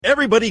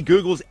Everybody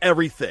Googles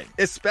everything,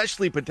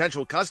 especially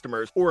potential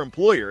customers or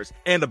employers,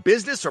 and a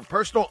business or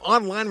personal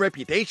online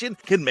reputation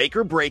can make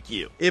or break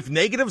you. If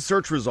negative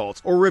search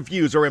results or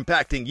reviews are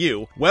impacting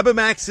you,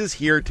 Webamax is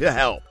here to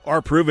help.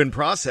 Our proven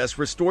process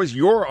restores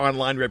your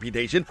online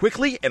reputation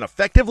quickly and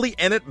effectively,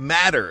 and it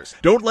matters.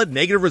 Don't let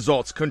negative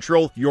results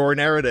control your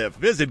narrative.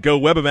 Visit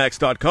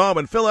GoWebamax.com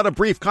and fill out a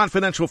brief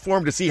confidential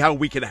form to see how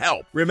we can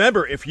help.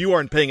 Remember, if you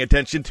aren't paying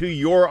attention to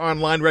your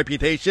online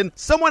reputation,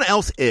 someone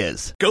else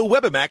is.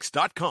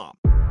 GoWebamax.com.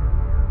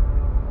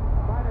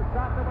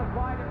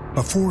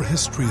 Before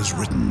history is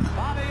written,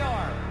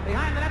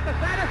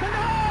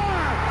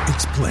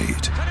 it's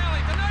played.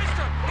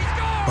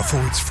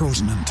 Before it's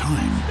frozen in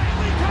time,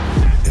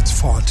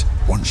 it's fought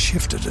one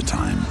shift at a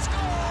time.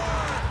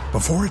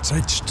 Before it's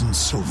etched in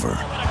silver,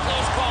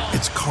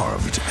 it's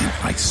carved in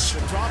ice.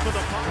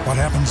 What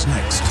happens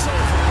next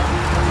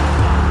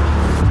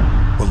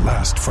will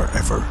last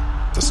forever.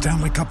 The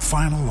Stanley Cup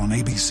Final on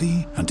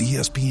ABC and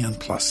ESPN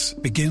Plus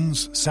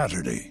begins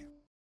Saturday.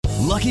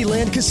 Lucky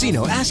Land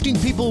Casino, asking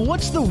people,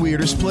 what's the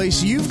weirdest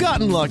place you've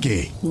gotten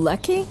lucky?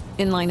 Lucky?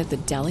 In line at the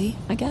deli,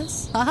 I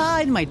guess?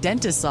 Aha, in my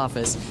dentist's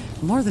office.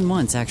 More than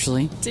once,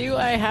 actually. Do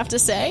I have to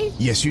say?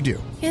 Yes, you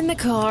do. In the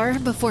car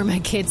before my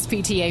kids'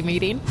 PTA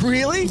meeting.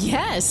 Really?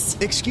 Yes.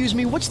 Excuse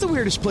me, what's the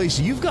weirdest place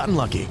you've gotten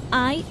lucky?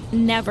 I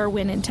never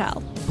win and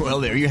tell.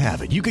 Well, there you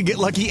have it. You can get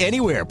lucky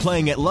anywhere,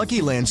 playing at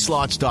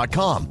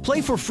LuckyLandSlots.com.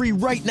 Play for free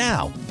right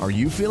now. Are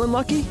you feeling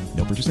lucky?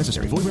 No purchase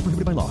necessary. Void where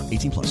prohibited by law.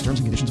 18 plus. Terms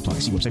and conditions apply.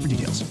 See website for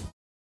details.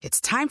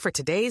 It's time for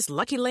today's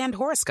Lucky Land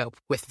horoscope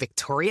with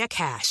Victoria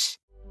Cash.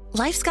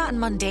 Life's gotten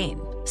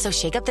mundane, so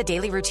shake up the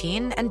daily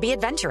routine and be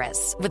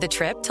adventurous with a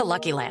trip to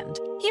Lucky Land.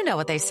 You know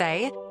what they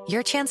say,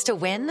 your chance to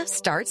win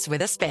starts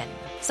with a spin.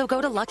 So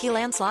go to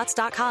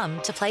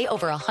LuckyLandSlots.com to play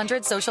over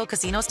 100 social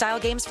casino-style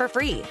games for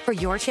free for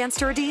your chance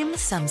to redeem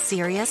some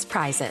serious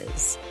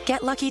prizes.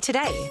 Get lucky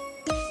today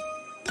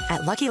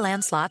at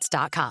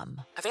LuckyLandSlots.com.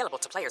 Available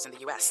to players in the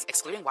U.S.,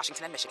 excluding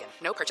Washington and Michigan.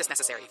 No purchase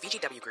necessary.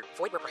 VGW Group.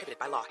 Void where prohibited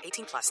by law.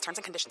 18 plus. Terms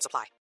and conditions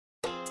apply.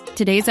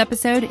 Today's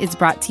episode is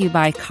brought to you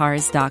by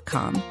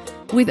Cars.com.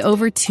 With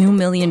over 2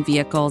 million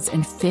vehicles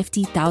and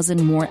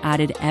 50,000 more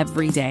added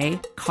every day,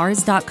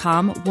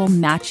 Cars.com will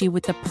match you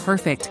with the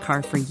perfect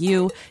car for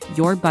you,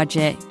 your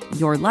budget,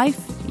 your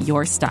life,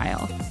 your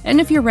style. And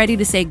if you're ready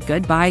to say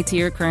goodbye to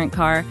your current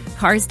car,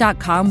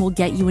 Cars.com will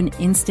get you an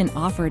instant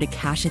offer to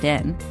cash it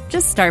in.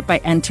 Just start by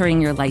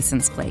entering your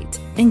license plate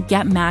and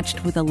get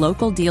matched with a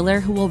local dealer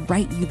who will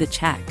write you the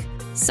check.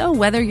 So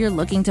whether you're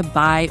looking to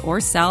buy or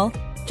sell,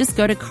 just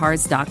go to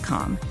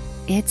Cars.com.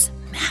 It's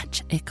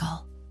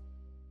magical.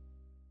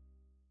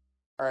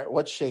 All right,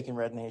 what's shaking,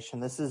 Red Nation?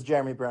 This is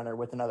Jeremy Brenner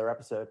with another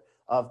episode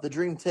of The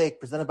Dream Take,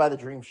 presented by The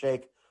Dream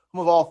Shake,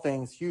 home of all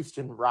things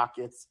Houston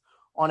Rockets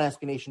on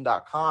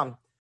SBNation.com.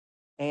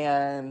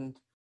 And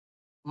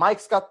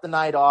Mike's got the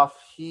night off.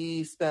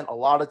 He spent a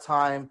lot of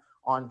time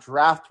on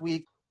draft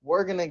week.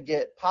 We're going to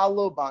get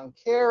Paolo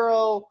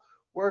Banchero.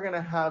 We're going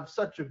to have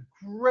such a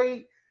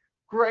great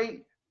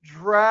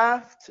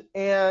draft,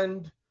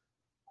 and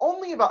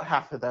only about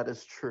half of that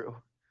is true.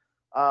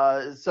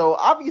 So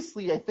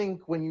obviously, I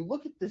think when you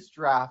look at this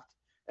draft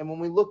and when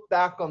we look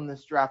back on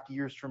this draft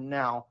years from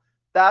now,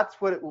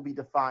 that's what it will be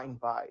defined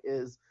by,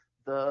 is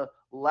the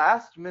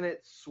last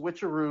minute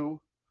switcheroo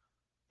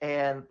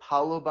and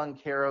Paolo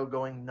Banchero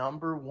going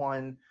number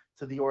 1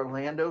 to the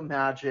Orlando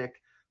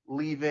Magic,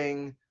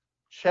 leaving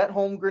Chet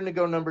Holmgren to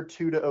go number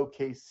 2 to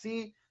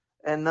OKC,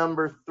 and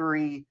number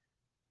 3,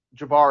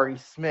 Jabari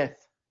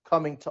Smith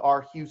coming to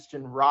our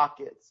Houston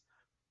Rockets.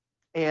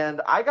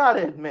 And I got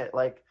to admit,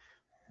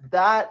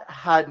 that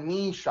had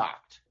me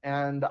shocked.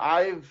 And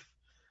I've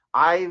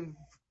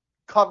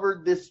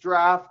covered this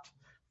draft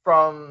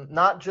from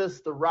not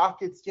just the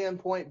Rockets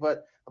standpoint,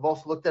 but I've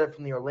also looked at it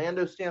from the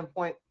Orlando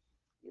standpoint.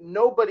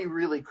 Nobody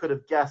really could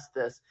have guessed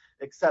this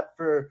except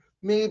for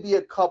maybe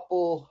a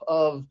couple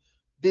of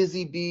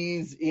busy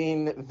bees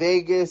in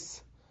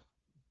Vegas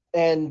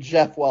and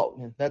Jeff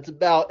Weltman. That's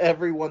about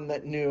everyone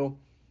that knew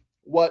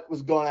what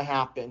was going to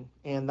happen.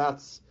 And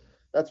that's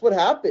what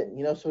happened.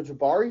 So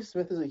Jabari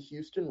Smith is a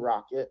Houston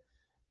Rocket.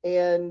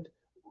 And,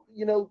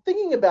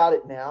 thinking about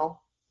it now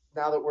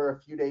that we're a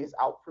few days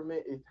out from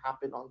it, it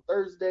happened on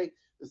Thursday.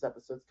 This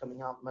episode's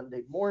coming out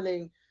Monday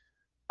morning.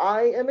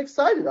 I am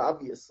excited,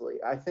 obviously.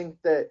 I think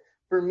that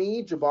for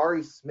me,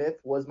 Jabari Smith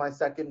was my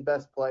second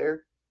best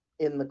player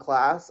in the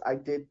class. I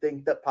did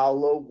think that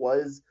Paolo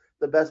was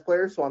the best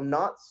player, so I'm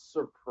not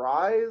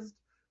surprised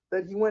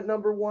that he went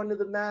number 1 to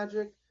the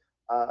Magic.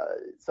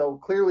 So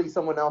clearly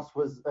someone else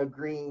was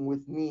agreeing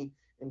with me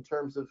in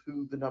terms of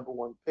who the number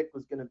 1 pick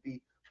was going to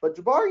be. But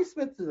Jabari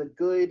Smith is a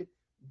good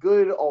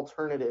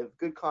alternative,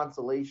 good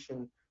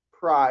consolation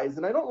prize.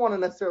 And I don't want to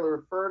necessarily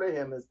refer to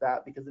him as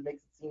that because it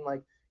makes it seem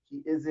like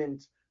he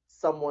isn't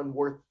someone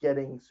worth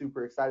getting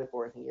super excited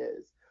for, and he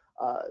is.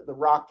 The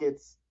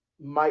Rockets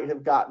might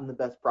have gotten the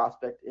best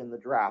prospect in the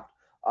draft.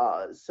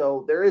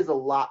 So there is a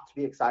lot to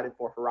be excited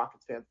for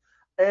Rockets fans.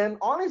 And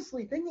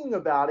honestly, thinking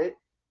about it,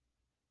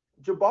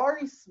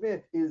 Jabari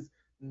Smith is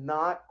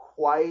not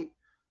quite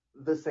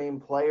the same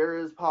player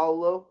as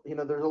Paolo.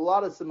 There's a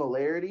lot of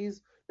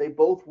similarities. They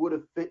both would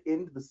have fit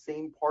into the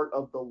same part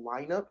of the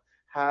lineup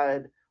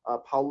had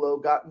Paolo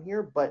gotten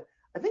here, but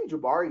I think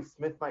Jabari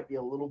Smith might be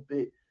a little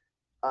bit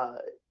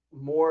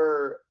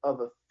more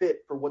of a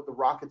fit for what the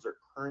Rockets are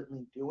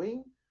currently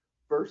doing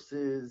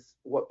versus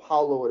what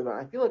Paolo would have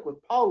been. I feel like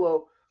with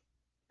Paolo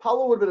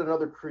would have been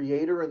another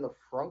creator in the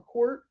front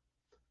court,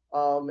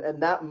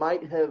 and that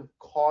might have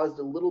caused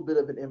a little bit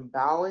of an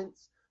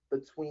imbalance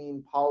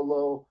between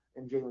Paolo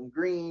and Jalen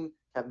Green,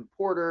 Kevin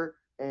Porter,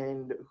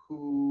 and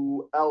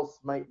who else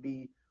might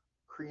be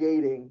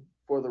creating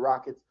for the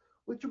Rockets.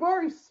 With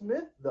Jabari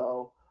Smith,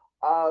 though,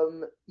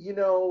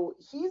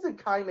 he's a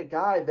kind of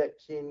guy that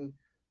can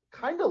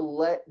kind of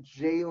let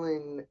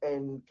Jalen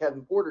and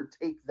Kevin Porter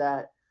take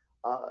that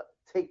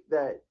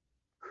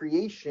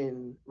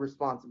creation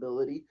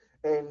responsibility,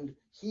 and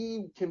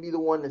he can be the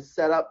one to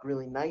set up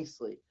really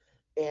nicely.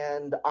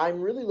 And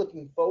I'm really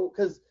looking forward,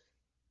 because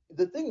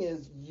the thing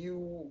is,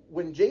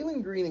 when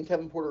Jalen Green and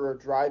Kevin Porter are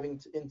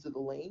driving into the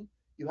lane,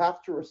 you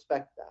have to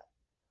respect that.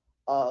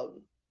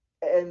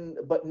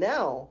 But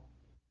now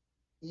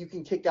you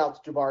can kick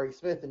out to Jabari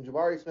Smith, and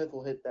Jabari Smith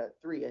will hit that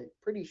three. I'm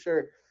pretty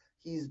sure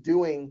he's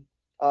doing.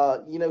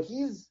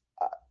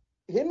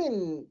 Him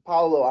and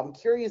Paolo. I'm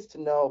curious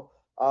to know.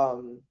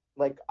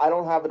 I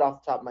don't have it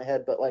off the top of my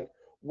head, but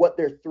what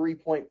their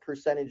 3-point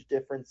percentage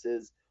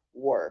differences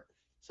were.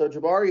 So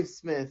Jabari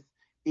Smith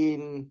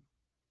in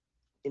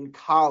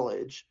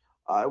college,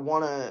 I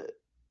want to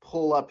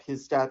pull up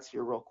his stats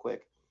here real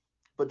quick.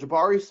 But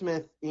Jabari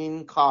Smith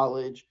in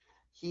college,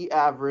 he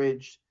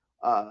averaged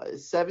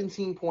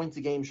 17 points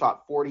a game,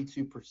 shot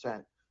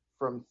 42%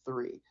 from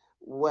three.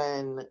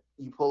 When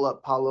you pull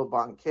up Paolo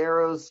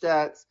Banchero's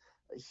stats,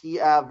 he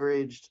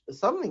averaged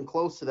something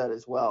close to that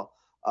as well.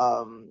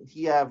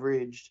 He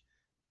averaged,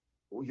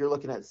 you're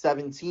looking at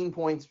 17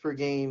 points per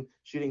game,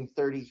 shooting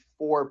 34%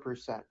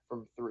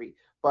 from three.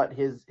 But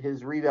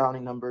his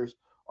rebounding numbers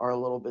are a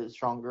little bit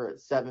stronger at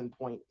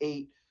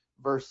 7.8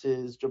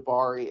 versus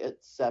Jabari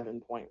at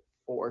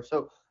 7.4.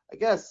 So I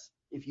guess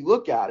if you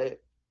look at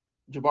it,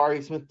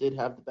 Jabari Smith did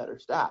have the better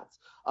stats.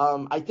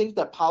 I think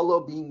that Paolo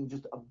being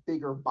just a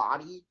bigger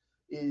body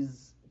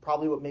is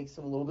probably what makes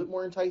him a little bit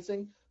more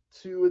enticing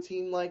to a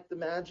team like the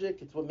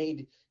Magic. It's what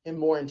made him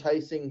more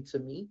enticing to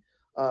me.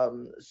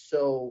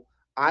 So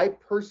I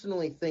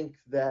personally think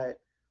that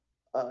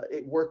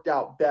it worked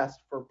out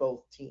best for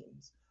both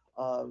teams.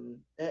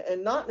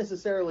 And not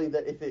necessarily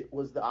that if it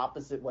was the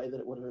opposite way that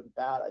it would have been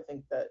bad. I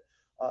think that,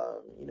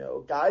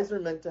 guys are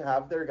meant to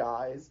have their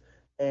guys,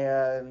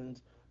 and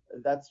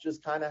that's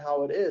just kind of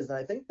how it is. And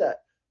I think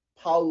that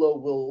Paolo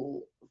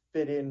will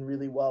fit in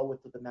really well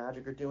with what the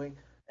Magic are doing.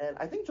 And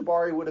I think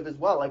Jabari would have as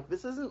well.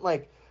 This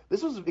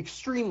was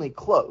extremely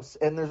close.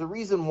 And there's a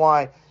reason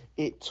why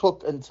it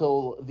took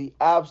until the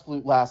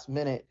absolute last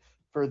minute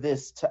for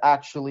this to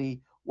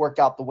actually work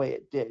out the way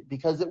it did,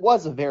 because it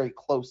was a very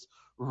close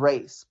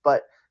race.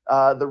 But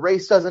the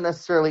race doesn't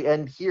necessarily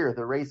end here.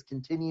 The race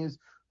continues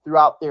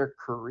throughout their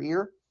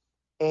career,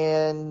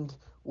 and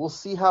we'll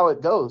see how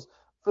it goes.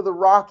 For the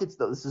Rockets,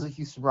 though, this is a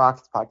Houston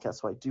Rockets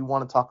podcast, so I do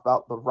want to talk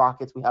about the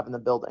Rockets we have in the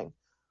building.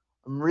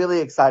 I'm really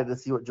excited to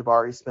see what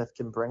Jabari Smith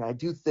can bring. I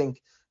do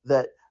think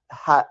that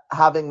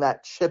having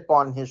that chip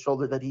on his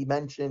shoulder that he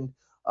mentioned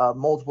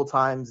multiple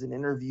times in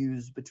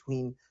interviews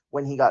between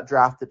when he got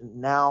drafted and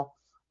now,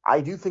 I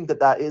do think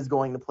that is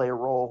going to play a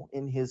role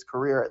in his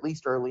career, at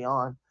least early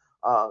on.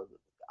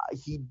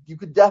 You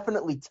could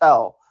definitely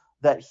tell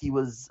that he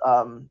was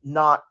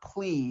not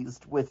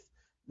pleased with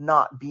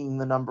not being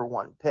the number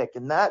one pick,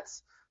 and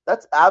that's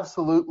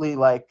absolutely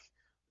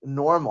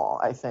normal,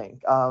 I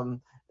think,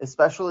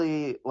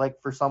 especially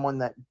for someone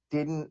that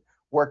didn't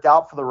work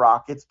out for the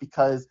Rockets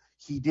because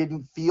he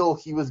didn't feel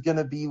he was going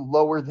to be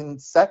lower than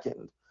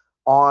second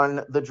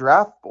on the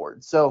draft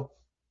board. So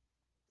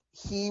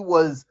he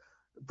was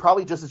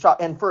probably just a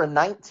shock. And for a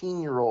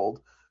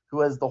 19-year-old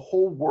who has the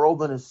whole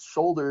world on his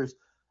shoulders,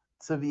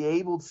 to be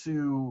able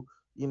to,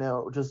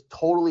 just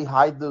totally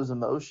hide those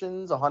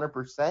emotions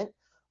 100%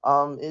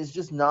 is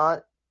just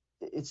not,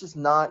 it's just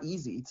not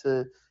easy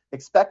to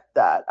expect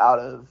that out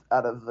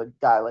of a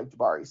guy like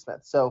Jabari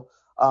Smith. So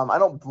I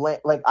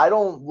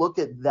don't look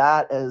at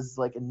that as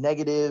a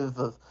negative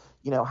of,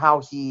 how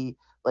he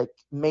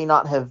may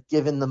not have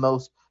given the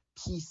most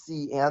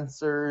PC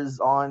answers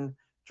on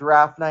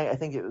draft night. I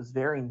think it was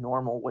very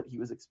normal what he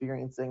was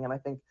experiencing, and I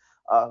think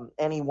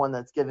anyone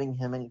that's giving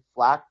him any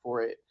flack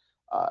for it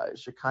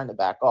should kind of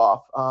back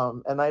off.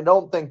 And I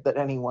don't think that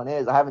anyone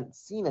is. I haven't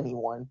seen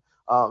anyone,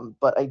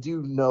 but I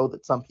do know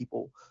that some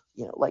people,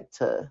 like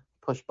to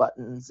push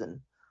buttons and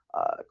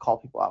call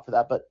people out for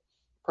that. But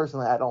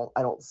personally, I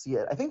don't see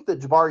it. I think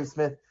that Jabari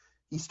Smith,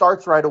 he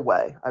starts right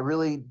away. I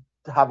really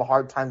have a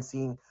hard time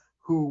seeing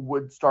who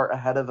would start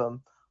ahead of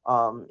him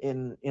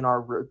in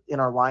our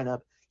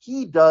lineup.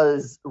 He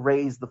does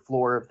raise the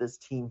floor of this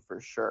team for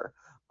sure.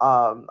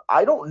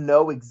 I don't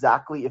know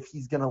exactly if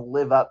he's going to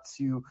live up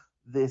to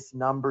this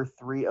number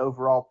 3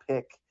 overall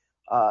pick.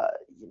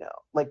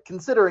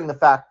 Considering the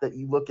fact that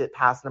you look at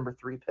past number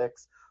 3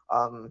 picks,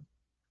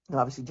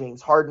 Obviously,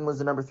 James Harden was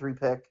the number 3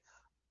 pick.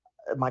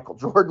 Michael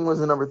Jordan was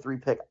the number 3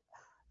 pick.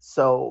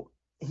 So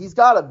he's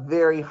got a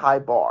very high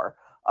bar.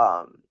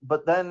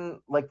 But then,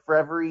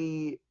 for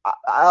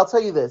I'll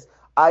tell you this,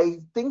 I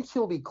think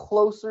he'll be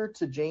closer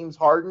to James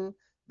Harden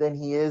than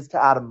he is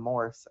to Adam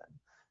Morrison.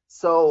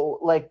 So,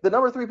 the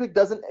number 3 pick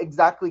doesn't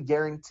exactly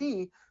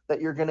guarantee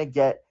that you're going to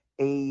get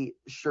a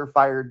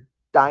surefire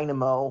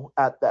dynamo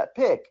at that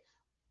pick.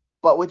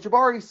 But with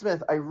Jabari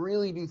Smith, I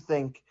really do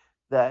think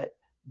that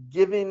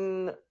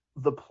given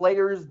the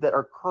players that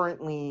are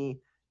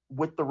currently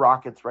with the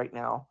Rockets right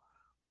now,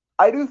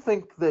 I do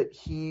think that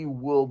he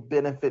will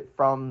benefit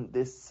from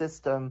this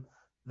system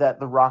that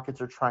the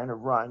Rockets are trying to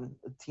run.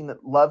 A team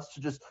that loves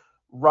to just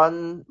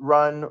run,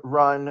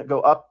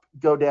 go up,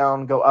 go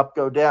down, go up,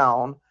 go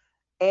down.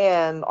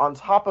 And on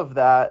top of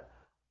that,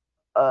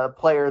 a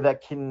player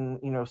that can,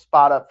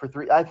 spot up for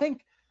 3. I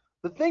think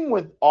the thing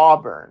with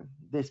Auburn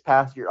this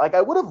past year,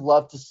 I would have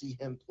loved to see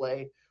him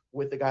play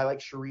with a guy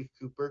like Sharif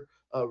Cooper,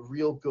 a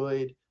real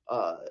good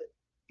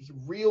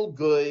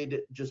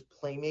just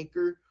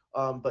playmaker.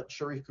 But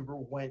Sharif Cooper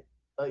went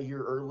a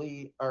year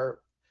early,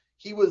 or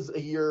he was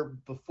a year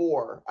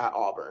before at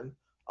Auburn,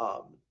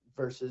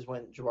 versus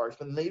when Jabari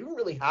Smith. And they didn't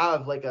really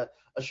have a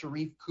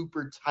Sharif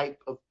Cooper type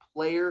of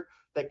player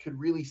that could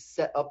really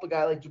set up a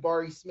guy like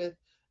Jabari Smith.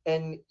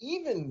 And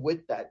even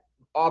with that,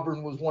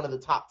 Auburn was one of the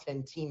top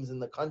 10 teams in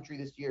the country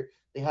this year.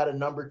 They had a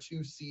number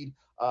 2 seed.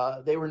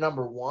 They were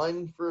number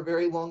 1 for a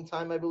very long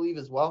time, I believe,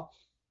 as well.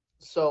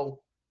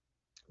 So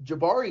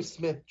Jabari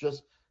Smith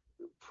just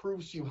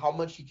proves to you how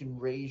much he can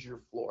raise your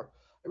floor.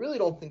 I really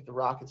don't think the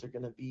Rockets are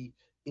going to be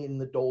in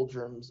the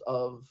doldrums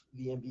of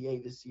the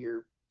NBA this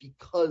year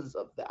because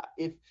of that.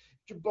 If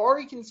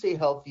Jabari can stay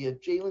healthy,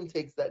 if Jalen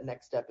takes that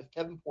next step, if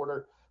Kevin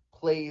Porter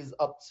plays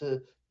up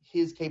to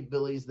his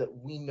capabilities that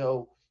we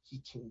know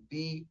he can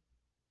be,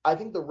 I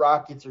think the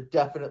Rockets are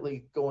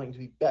definitely going to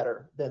be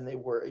better than they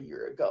were a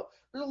year ago.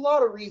 There's a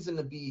lot of reason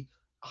to be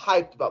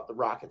hyped about the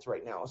Rockets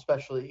right now,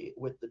 especially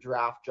with the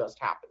draft just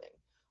happening.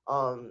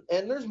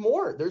 And there's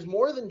more. There's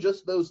more than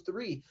just those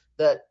 3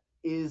 that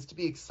is to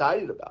be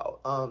excited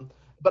about.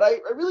 But I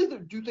really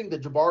do think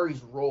that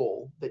Jabari's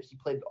role that he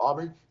played at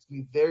Auburn is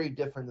going to be very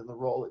different than the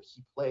role that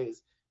he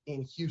plays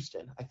in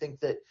Houston. I think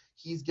that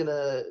he's going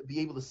to be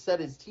able to set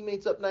his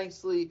teammates up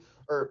nicely,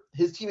 or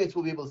his teammates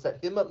will be able to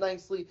set him up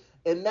nicely.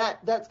 And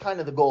that's kind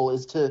of the goal,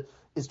 is to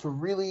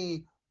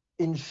really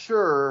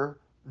ensure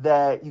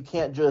that you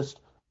can't just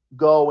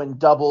go and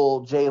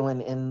double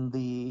Jalen in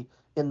the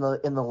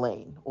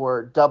lane,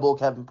 or double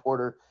Kevin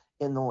Porter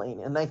in the lane.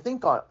 And I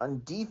think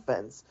on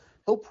defense,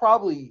 he'll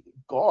probably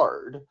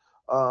guard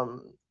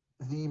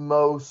the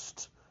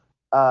most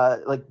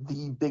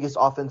the biggest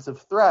offensive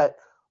threat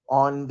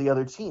on the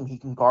other team. He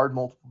can guard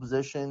multiple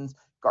positions,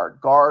 guard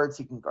guards,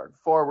 he can guard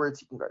forwards,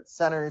 he can guard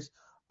centers.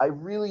 I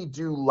really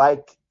do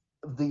like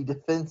the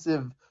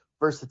defensive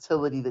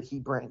versatility that he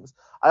brings.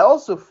 I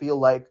also feel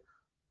like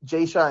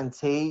Jayshawn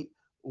Tate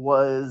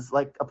was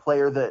a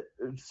player that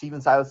Steven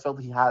Silas felt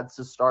he had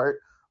to start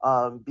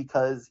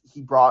because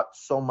he brought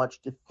so much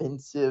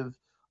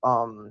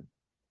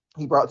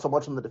he brought so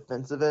much on the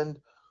defensive end.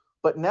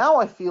 But now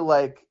I feel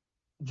like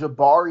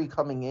Jabari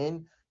coming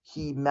in,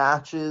 he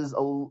has a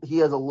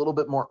little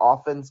bit more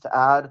offense to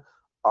add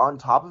on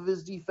top of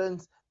his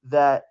defense,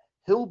 that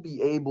he'll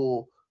be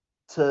able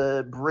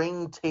to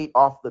bring Tate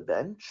off the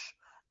bench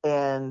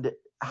and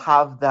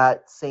have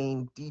that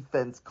same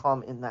defense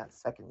come in that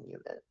second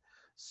unit.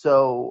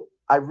 So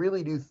I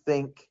really do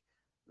think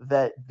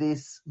that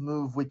this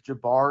move with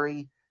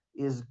Jabari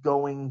is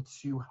going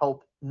to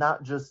help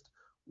not just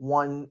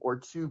 1 or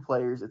 2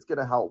 players, it's going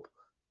to help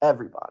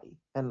everybody.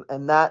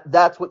 And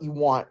that's what you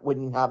want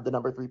when you have the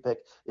number 3 pick,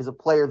 is a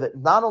player that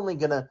not only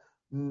going to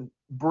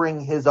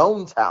bring his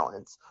own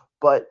talents,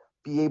 but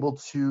be able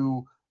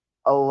to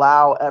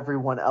allow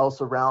everyone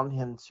else around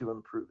him to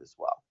improve as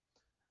well.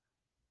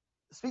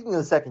 Speaking of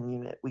the second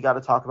unit, we got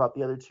to talk about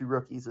the other 2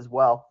 rookies as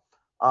well.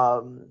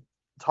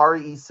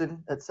 Tari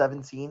Eason at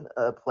 17,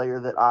 a player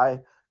that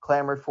I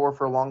clamored for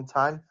a long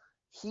time.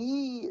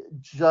 He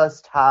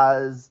just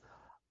has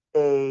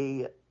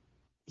a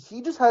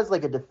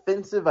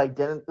defensive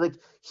identity.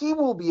 He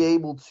will be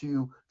able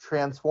to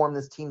transform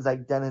this team's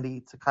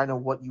identity to kind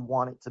of what you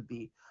want it to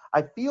be.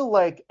 I feel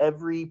like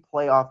every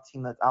playoff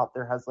team that's out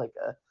there has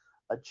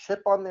a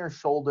chip on their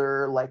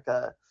shoulder,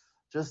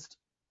 just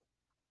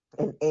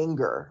an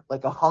anger,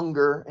 a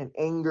hunger, an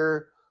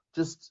anger,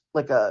 just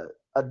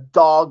a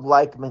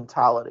dog-like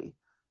mentality.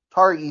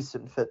 Tari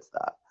Eason fits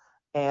that.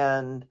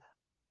 And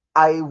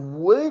I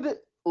would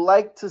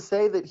like to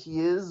say that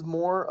he is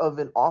more of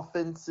an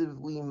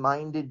offensively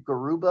minded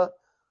Garuba.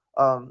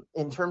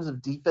 In terms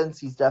of defense,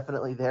 he's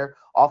definitely there.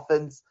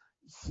 Offense,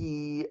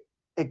 he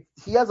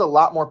has a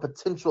lot more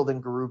potential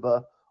than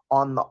Garuba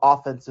on the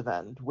offensive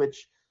end,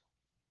 which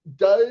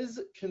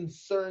does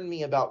concern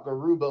me about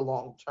Garuba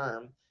long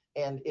term,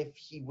 and if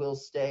he will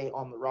stay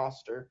on the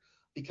roster,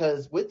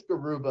 because with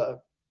Garuba,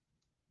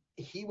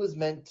 he was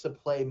meant to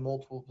play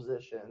multiple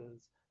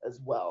positions as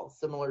well,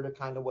 similar to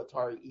kind of what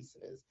Tari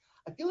Eason is.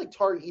 I feel like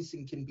Tari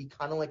Eason can be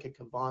kind of like a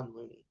Kevon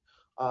Looney,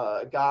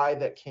 a guy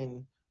that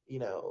can,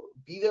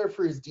 be there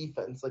for his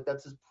defense. Like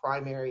that's his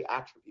primary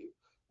attribute,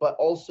 but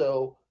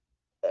also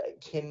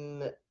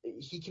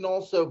he can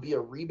also be a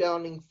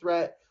rebounding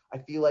threat. I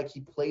feel like he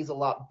plays a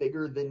lot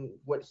bigger than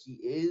what he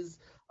is.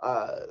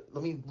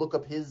 Let me look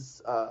up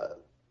his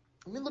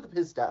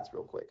stats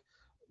real quick.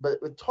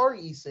 But with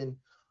Tari Eason,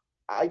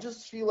 I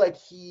just feel like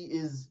he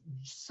is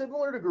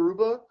similar to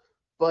Garuba,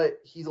 but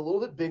he's a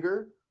little bit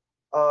bigger.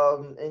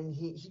 And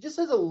he just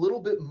has a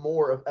little bit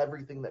more of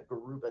everything that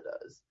Garuba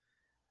does.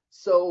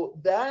 So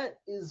that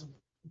is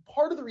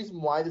part of the reason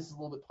why this is a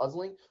little bit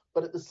puzzling.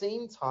 But at the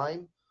same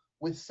time,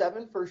 with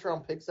 7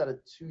 first-round picks out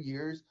of 2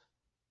 years,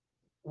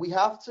 we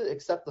have to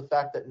accept the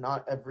fact that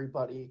not every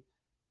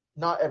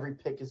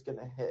pick is going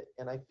to hit.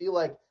 And I feel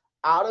like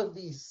out of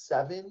these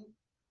 7,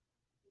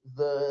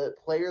 the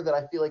player that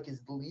I feel like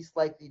is the least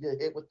likely to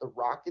hit with the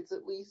Rockets,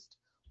 at least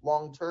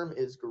long-term,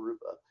 is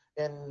Garuba.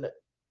 And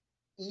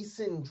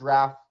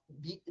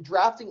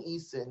drafting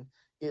Eason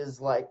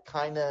is like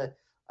kind of,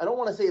 I don't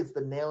want to say it's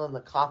the nail in the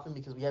coffin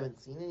because we haven't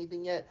seen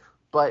anything yet,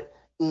 but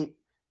it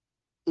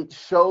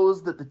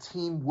shows that the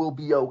team will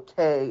be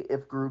okay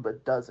if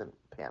Garuba doesn't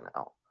pan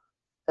out.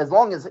 As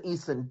long as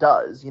Eason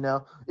does,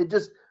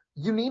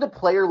 you need a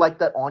player like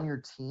that on your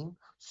team,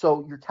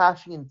 so you're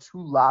cashing in 2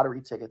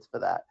 lottery tickets for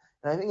that.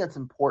 And I think that's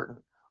important,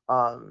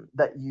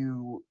 that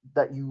you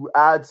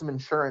add some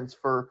insurance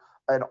for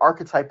an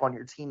archetype on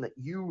your team that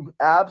you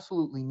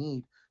absolutely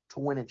need to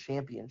win a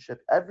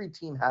championship. Every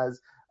team has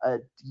a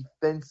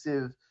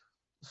defensive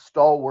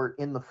stalwart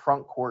in the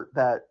front court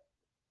that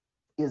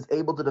is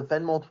able to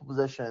defend multiple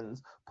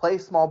positions, play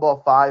small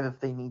ball 5 if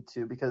they need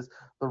to, because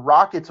the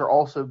Rockets are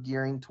also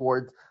gearing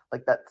towards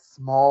like that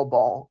small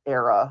ball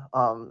era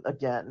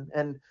again.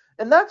 And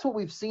that's what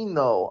we've seen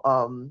though,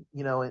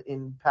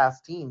 in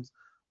past teams.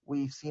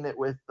 We've seen it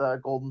with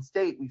Golden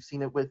State. We've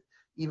seen it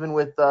even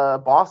with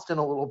Boston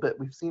a little bit.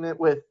 We've seen it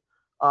with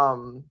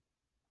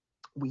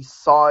we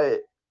saw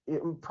it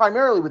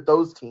primarily with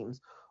those teams,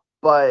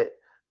 but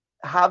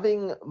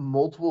having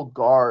multiple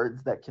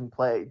guards that can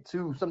play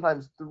 2,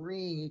 sometimes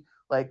 3,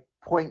 like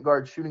point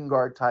guard, shooting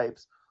guard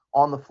types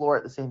on the floor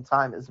at the same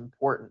time is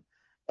important.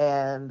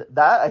 And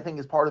that, I think,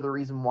 is part of the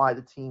reason why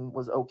the team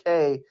was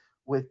okay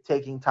with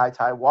taking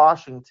Ty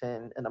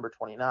Washington at number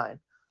 29.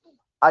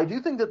 I do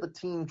think that the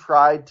team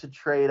tried to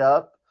trade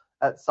up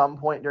at some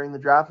point during the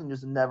draft and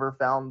just never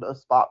found a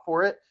spot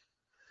for it.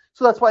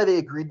 So that's why they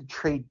agreed to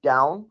trade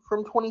down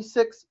from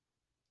 26.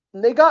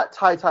 And they got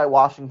Ty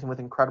Washington with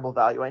incredible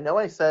value. I know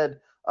I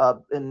said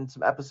in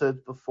some episodes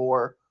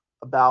before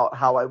about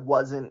how I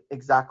wasn't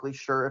exactly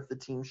sure if the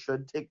team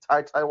should take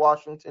Ty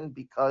Washington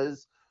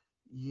because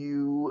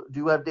you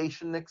do have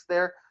Dacian Nix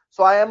there.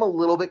 So I am a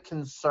little bit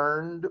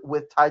concerned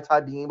with Ty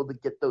being able to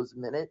get those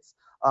minutes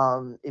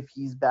if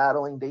he's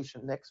battling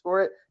Dacian Nix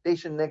for it.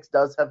 Dacian Nix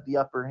does have the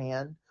upper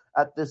hand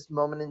at this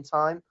moment in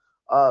time.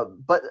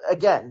 But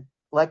again,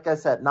 like I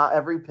said, not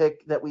every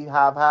pick that we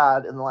have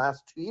had in the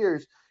last 2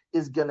 years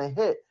is going to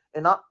hit.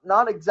 And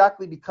not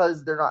exactly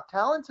because they're not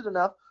talented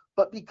enough,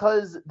 but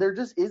because there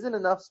just isn't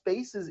enough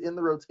spaces in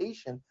the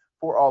rotation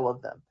for all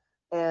of them.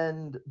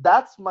 And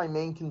that's my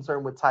main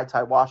concern with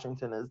Ty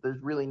Washington, is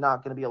there's really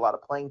not going to be a lot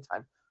of playing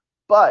time.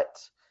 But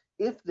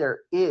if there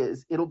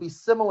is, it'll be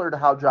similar to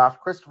how Josh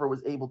Christopher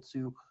was able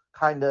to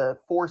kind of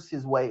force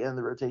his way in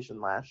the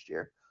rotation last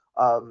year.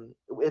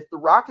 If the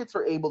Rockets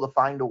are able to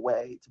find a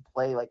way to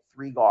play like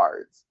 3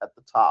 guards at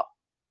the top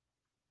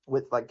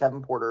with like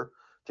Kevin Porter,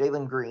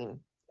 Jalen Green,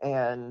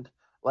 and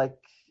like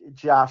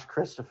Josh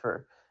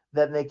Christopher,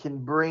 then they can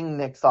bring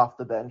Nix off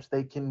the bench.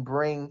 They can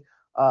bring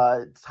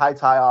Ty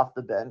off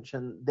the bench,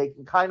 and they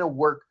can kind of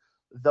work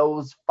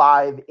those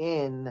 5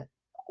 in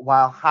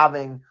while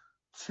having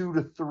 2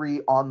 to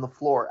 3 on the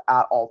floor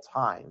at all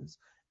times.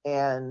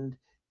 And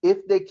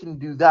if they can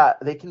do that,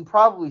 they can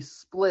probably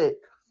split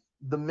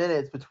the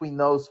minutes between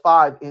those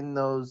 5 in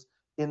those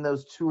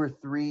 2 or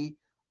 3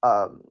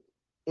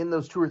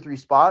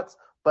 spots.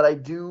 But I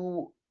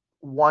do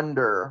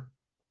wonder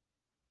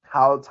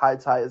how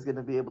Ty is going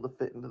to be able to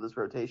fit into this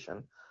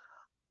rotation.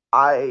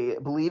 I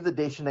believe that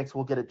Dacian Nix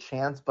will get a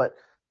chance, but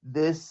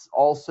this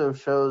also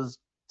shows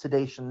to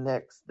Dacian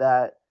Nix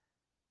that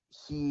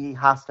he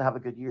has to have a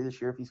good year this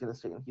year if he's going to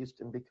stay in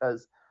Houston,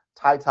 because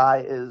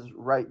Ty is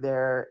right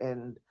there,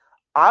 and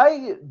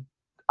I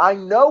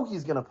know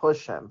he's going to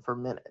push him for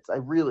minutes. I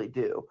really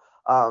do.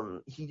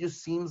 He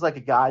just seems like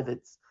a guy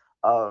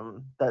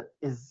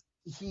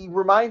he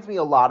reminds me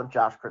a lot of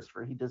Josh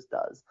Christopher. He just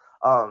does.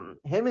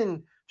 Him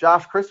and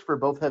Josh Christopher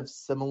both have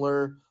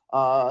similar,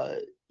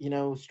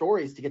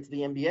 stories to get to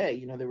the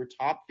NBA. They were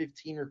top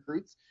 15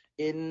 recruits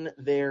in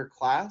their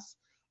class,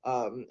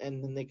 and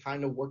then they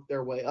kind of worked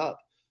their way up.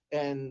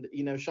 And,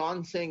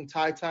 Sean's saying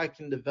Ty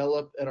can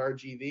develop at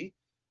RGV,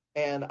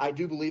 and I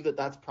do believe that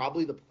that's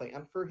probably the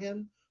plan for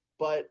him.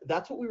 But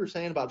that's what we were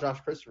saying about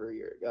Josh Christopher a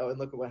year ago, and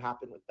look at what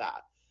happened with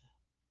that.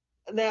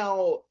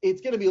 Now,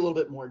 it's going to be a little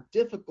bit more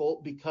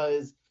difficult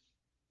because,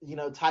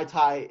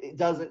 Ty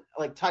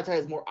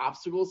has more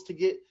obstacles to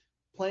get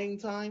playing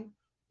time,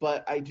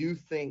 but I do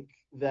think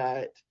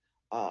that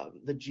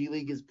the G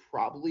League is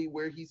probably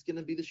where he's going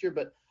to be this year.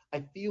 But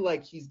I feel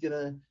like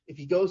if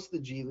he goes to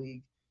the G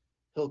League,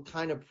 he'll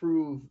kind of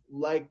prove,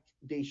 like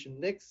Daishen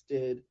Nix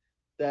did,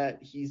 that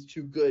he's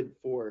too good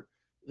for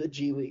the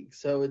G League.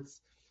 So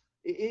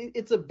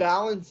it's a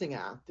balancing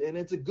act, and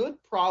it's a good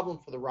problem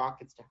for the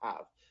Rockets to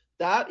have.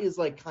 That is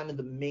like kind of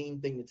the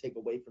main thing to take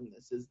away from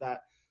this, is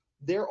that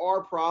there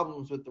are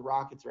problems with the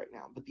Rockets right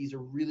now, but these are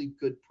really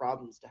good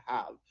problems to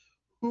have.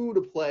 Who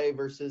to play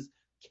versus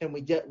can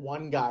we get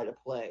one guy to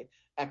play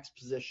X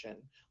position?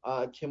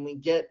 Can we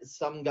get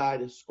some guy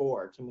to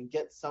score? Can we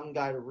get some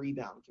guy to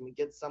rebound? Can we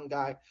get some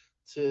guy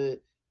to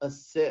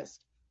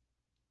assist?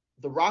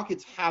 The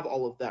Rockets have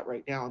all of that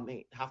right now, and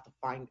they have to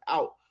find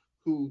out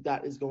who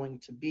that is going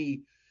to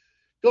be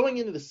going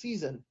into the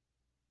season.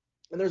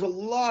 And there's a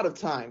lot of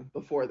time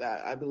before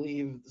that. I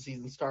believe the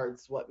season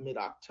starts,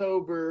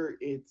 mid-October.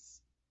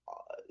 It's,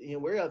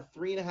 we're at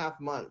 3.5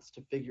 months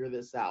to figure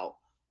this out.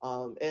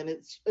 And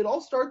it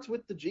all starts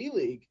with the G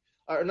League,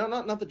 or no,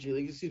 not the G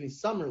League, excuse me,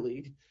 Summer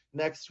League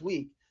next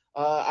week.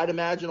 I'd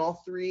imagine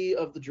all 3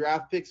 of the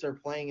draft picks are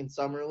playing in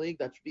Summer League.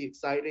 That should be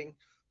exciting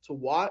to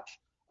watch.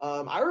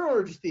 I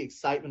remember just the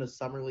excitement of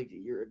Summer League a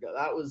year ago.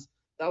 That was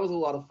a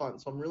lot of fun.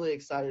 So I'm really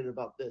excited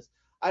about this.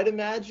 I'd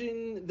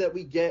imagine that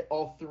we get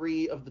all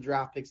 3 of the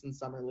draft picks in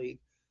Summer League.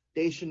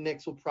 Daishen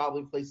Nix will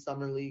probably play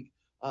Summer League.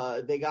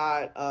 They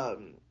got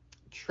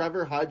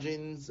Trevor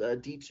Hudgens, a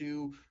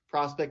D2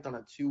 prospect on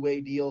a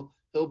 2-way deal.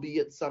 He'll be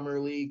at Summer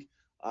League.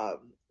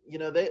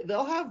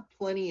 They'll have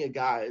plenty of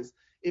guys.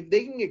 If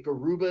they can get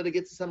Garuba to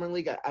get to Summer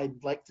League,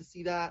 I'd like to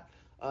see that,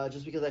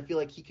 just because I feel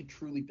like he could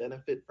truly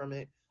benefit from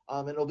it.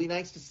 And it'll be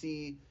nice to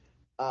see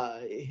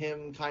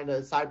him kind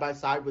of side by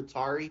side with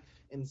Tari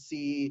and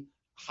see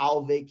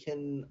how they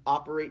can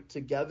operate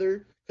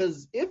together.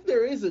 Because if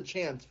there is a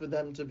chance for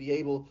them to be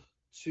able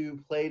to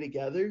play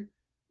together,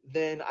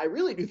 then I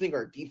really do think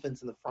our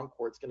defense in the front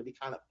court is going to be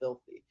kind of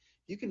filthy.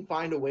 You can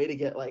find a way to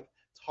get like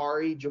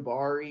Tari,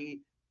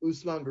 Jabari,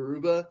 Usman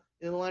Garuba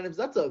in the lineups.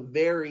 That's a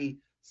very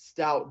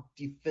stout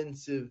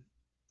defensive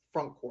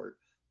front court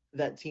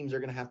that teams are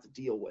going to have to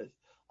deal with.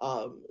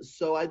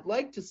 So I'd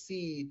like to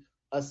see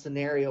a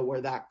scenario where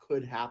that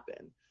could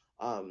happen.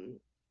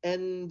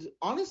 And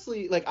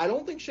honestly, I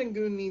don't think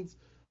Şengün needs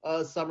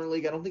Summer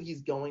League. I don't think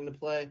he's going to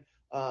play.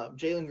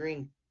 Jalen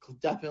Green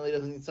definitely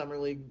doesn't need Summer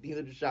League.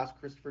 Neither does Josh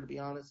Christopher, to be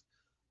honest.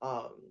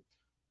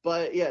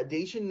 But yeah,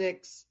 Daishen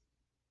Nix,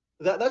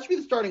 that should be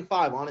the starting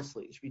 5,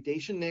 honestly. It should be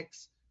Daishen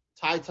Nix,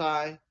 Ty,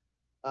 Tari,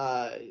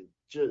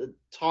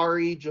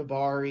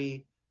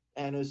 Jabari,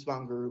 and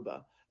Usman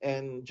Garuba.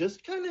 And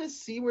just kind of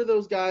see where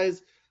those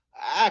guys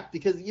act.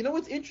 Because,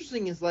 what's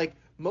interesting is,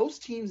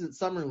 most teams at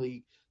Summer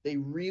League, they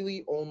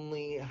really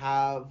only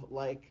have,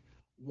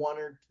 one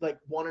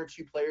or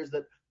two players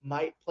that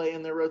might play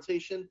in their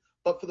rotation.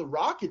 But for the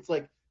Rockets,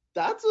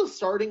 that's a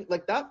starting,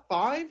 that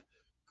 5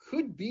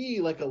 could be,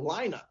 a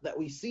lineup that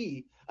we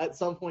see at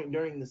some point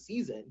during the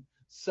season.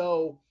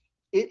 So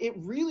it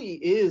really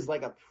is,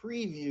 a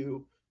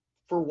preview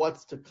for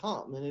what's to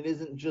come. And it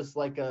isn't just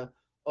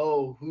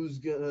who's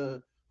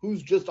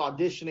just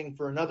auditioning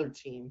for another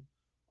team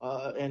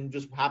and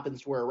just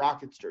happens to wear a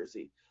Rockets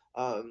jersey.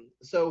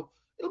 So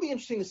it'll be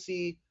interesting to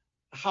see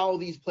how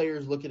these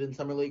players look at it in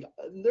Summer League.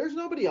 There's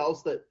nobody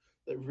else that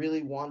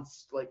really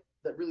wants,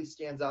 that really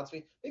stands out to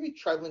me. Maybe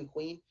Trevlin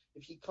Queen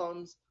if he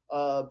comes.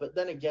 But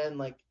then again,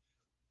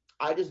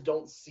 I just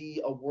don't see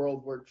a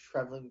world where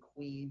Trevlin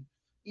Queen,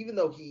 even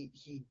though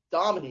he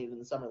dominated in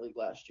the Summer League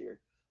last year,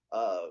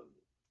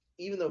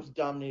 even though he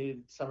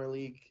dominated Summer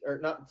League, or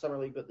not Summer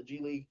League, but the G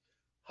League,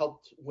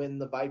 helped win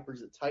the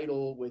Vipers a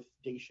title with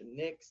Daishen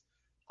Nix.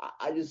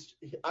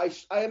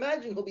 I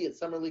imagine he'll be at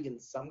Summer League in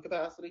some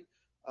capacity.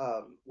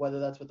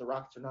 Whether that's with the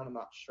Rockets or not, I'm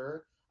not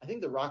sure. I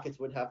think the Rockets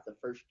would have the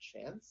first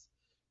chance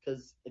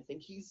because I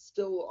think he's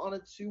still on a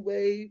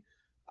 2-way.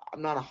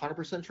 I'm not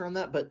 100% sure on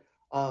that, but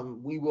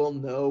we will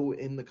know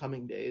in the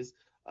coming days.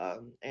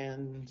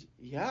 And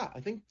yeah, I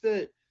think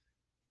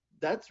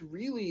that's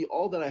really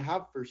all that I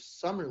have for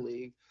Summer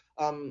League.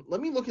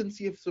 Let me look and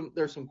see if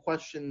there's some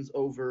questions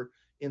over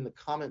in the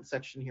comment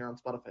section here on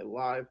Spotify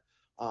Live.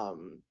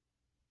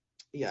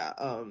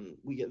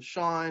 We get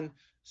Sean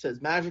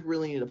says Magic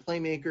really need a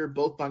playmaker.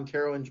 Both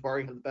Banchero and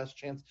Jabari have the best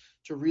chance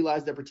to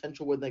realize their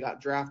potential when they got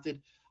drafted.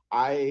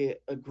 I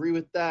agree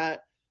with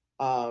that.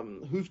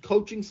 Who's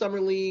coaching Summer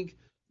League?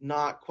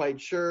 Not quite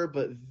sure,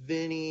 but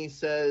Vinny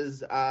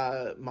says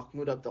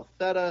Mahmoud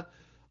Abdel-Fattah.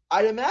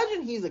 I'd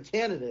imagine he's a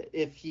candidate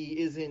if he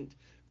isn't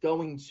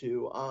going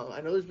to.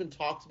 I know there's been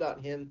talks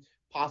about him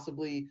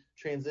possibly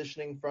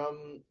transitioning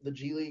from the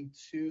G League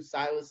to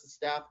Silas'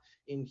 staff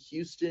in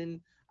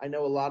Houston. I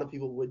know a lot of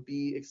people would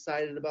be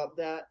excited about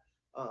that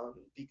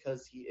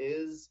because he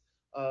is,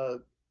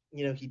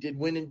 he did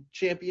win a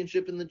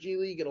championship in the G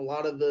League, and a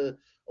lot of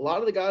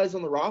the guys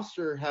on the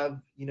roster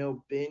have,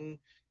 been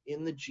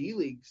in the G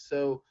League.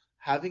 So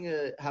having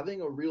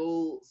a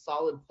real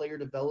solid player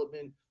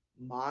development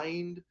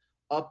mind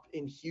up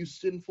in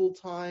Houston full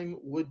time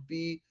would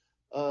be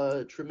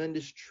a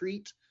tremendous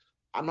treat.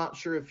 I'm not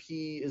sure if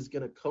he is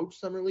going to coach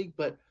Summer League,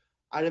 but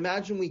I'd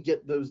imagine we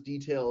get those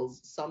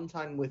details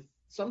sometime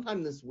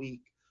this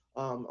week,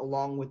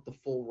 along with the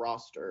full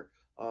roster.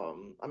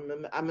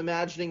 I'm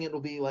imagining it'll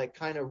be like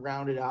kind of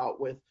rounded out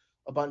with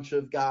a bunch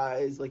of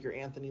guys like your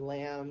Anthony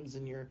Lambs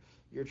and your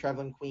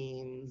Traveling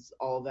Queens,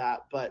 all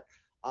that. But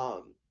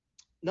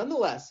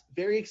nonetheless,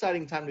 very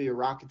exciting time to be a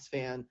Rockets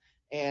fan,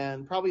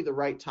 and probably the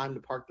right time to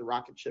park the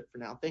rocket ship for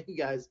now. Thank you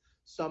guys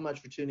so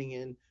much for tuning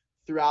in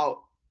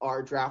throughout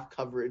our draft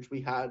coverage.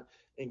 We had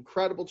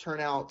incredible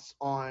turnouts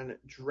on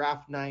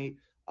draft night,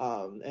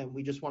 and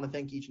we just want to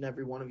thank each and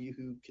every one of you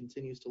who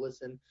continues to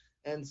listen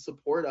and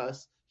support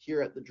us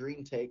here at The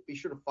Dream Take. Be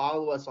sure to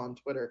follow us on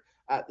Twitter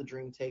at The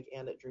Dream Take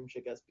and at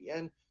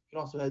DreamShakeSBN. You can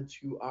also head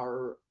to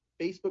our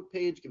Facebook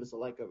page, give us a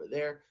like over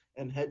there,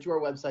 and head to our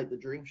website,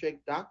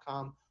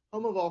 thedreamshake.com,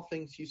 home of all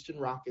things Houston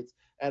Rockets,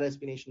 at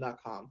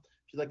SBNation.com.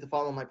 If you'd like to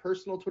follow my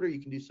personal Twitter, you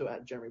can do so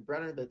at Jeremy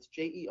Brenner. That's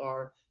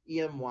JeremyBrener.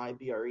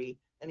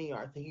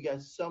 Thank you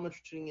guys so much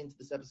for tuning into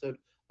this episode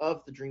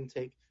of The Dream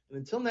Take. And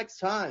until next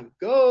time,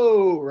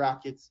 go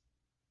Rockets!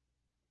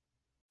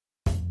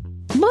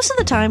 Most of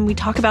the time, we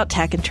talk about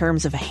tech in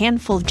terms of a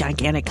handful of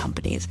gigantic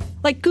companies,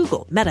 like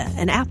Google, Meta,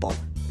 and Apple.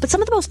 But some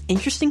of the most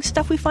interesting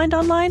stuff we find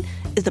online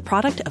is the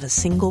product of a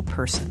single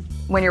person.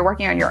 When you're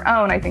working on your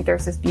own, I think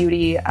there's this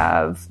beauty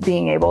of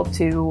being able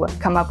to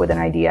come up with an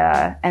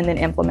idea and then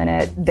implement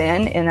it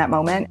then in that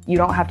moment. You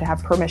don't have to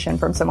have permission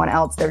from someone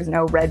else. There's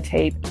no red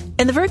tape.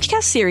 In the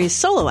Vergecast series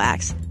Solo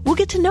Acts, we'll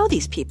get to know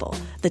these people,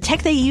 the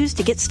tech they use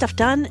to get stuff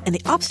done, and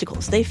the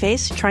obstacles they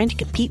face trying to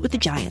compete with the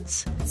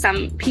giants.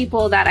 Some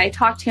people that I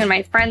talk to and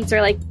my friends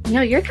are like,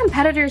 your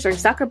competitors are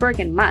Zuckerberg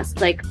and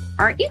Musk. Like,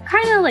 aren't you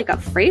kind of like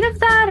afraid of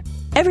that?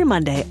 Every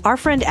Monday, our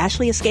friend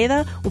Ashley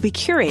Esqueda will be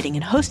curating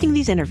and hosting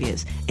these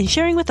interviews and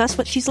sharing with us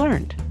what she's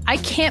learned. I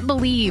can't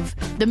believe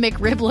the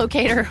McRib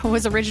locator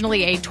was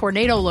originally a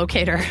tornado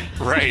locator.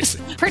 Right.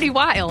 Pretty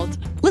wild.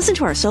 Listen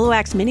to our Solo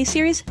Acts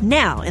miniseries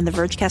now in the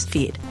Vergecast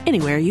feed,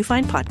 anywhere you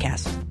find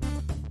podcasts.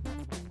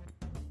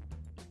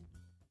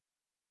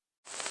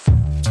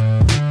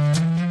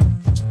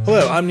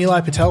 Hello, I'm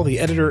Nilay Patel, the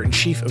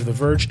editor-in-chief of The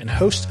Verge and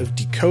host of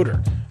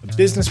Decoder, a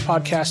business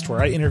podcast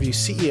where I interview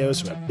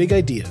CEOs about big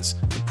ideas,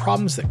 the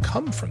problems that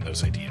come from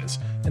those ideas,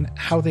 and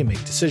how they make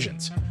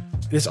decisions.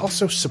 It is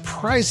also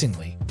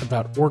surprisingly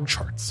about org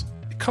charts.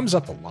 It comes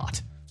up a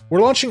lot.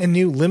 We're launching a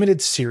new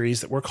limited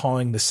series that we're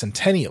calling the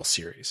Centennial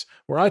Series,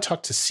 where I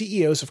talk to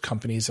CEOs of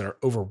companies that are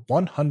over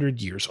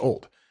 100 years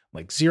old,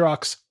 like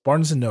Xerox,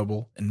 Barnes &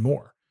 Noble, and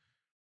more.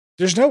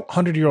 There's no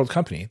 100-year-old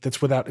company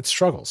that's without its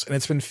struggles, and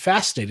it's been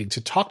fascinating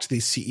to talk to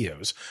these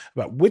CEOs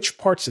about which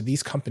parts of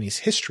these companies'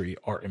 history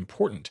are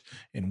important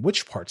and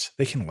which parts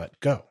they can let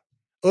go.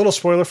 A little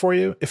spoiler for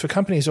you, if a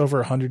company is over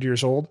 100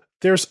 years old,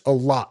 there's a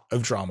lot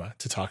of drama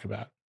to talk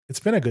about.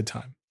 It's been a good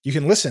time. You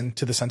can listen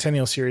to the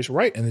Centennial Series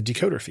right in the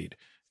Decoder feed.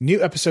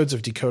 New episodes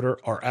of Decoder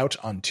are out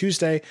on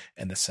Tuesday,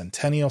 and the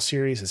Centennial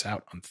Series is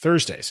out on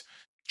Thursdays.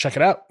 Check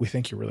it out. We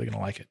think you're really going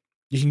to like it.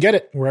 You can get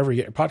it wherever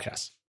you get your podcasts.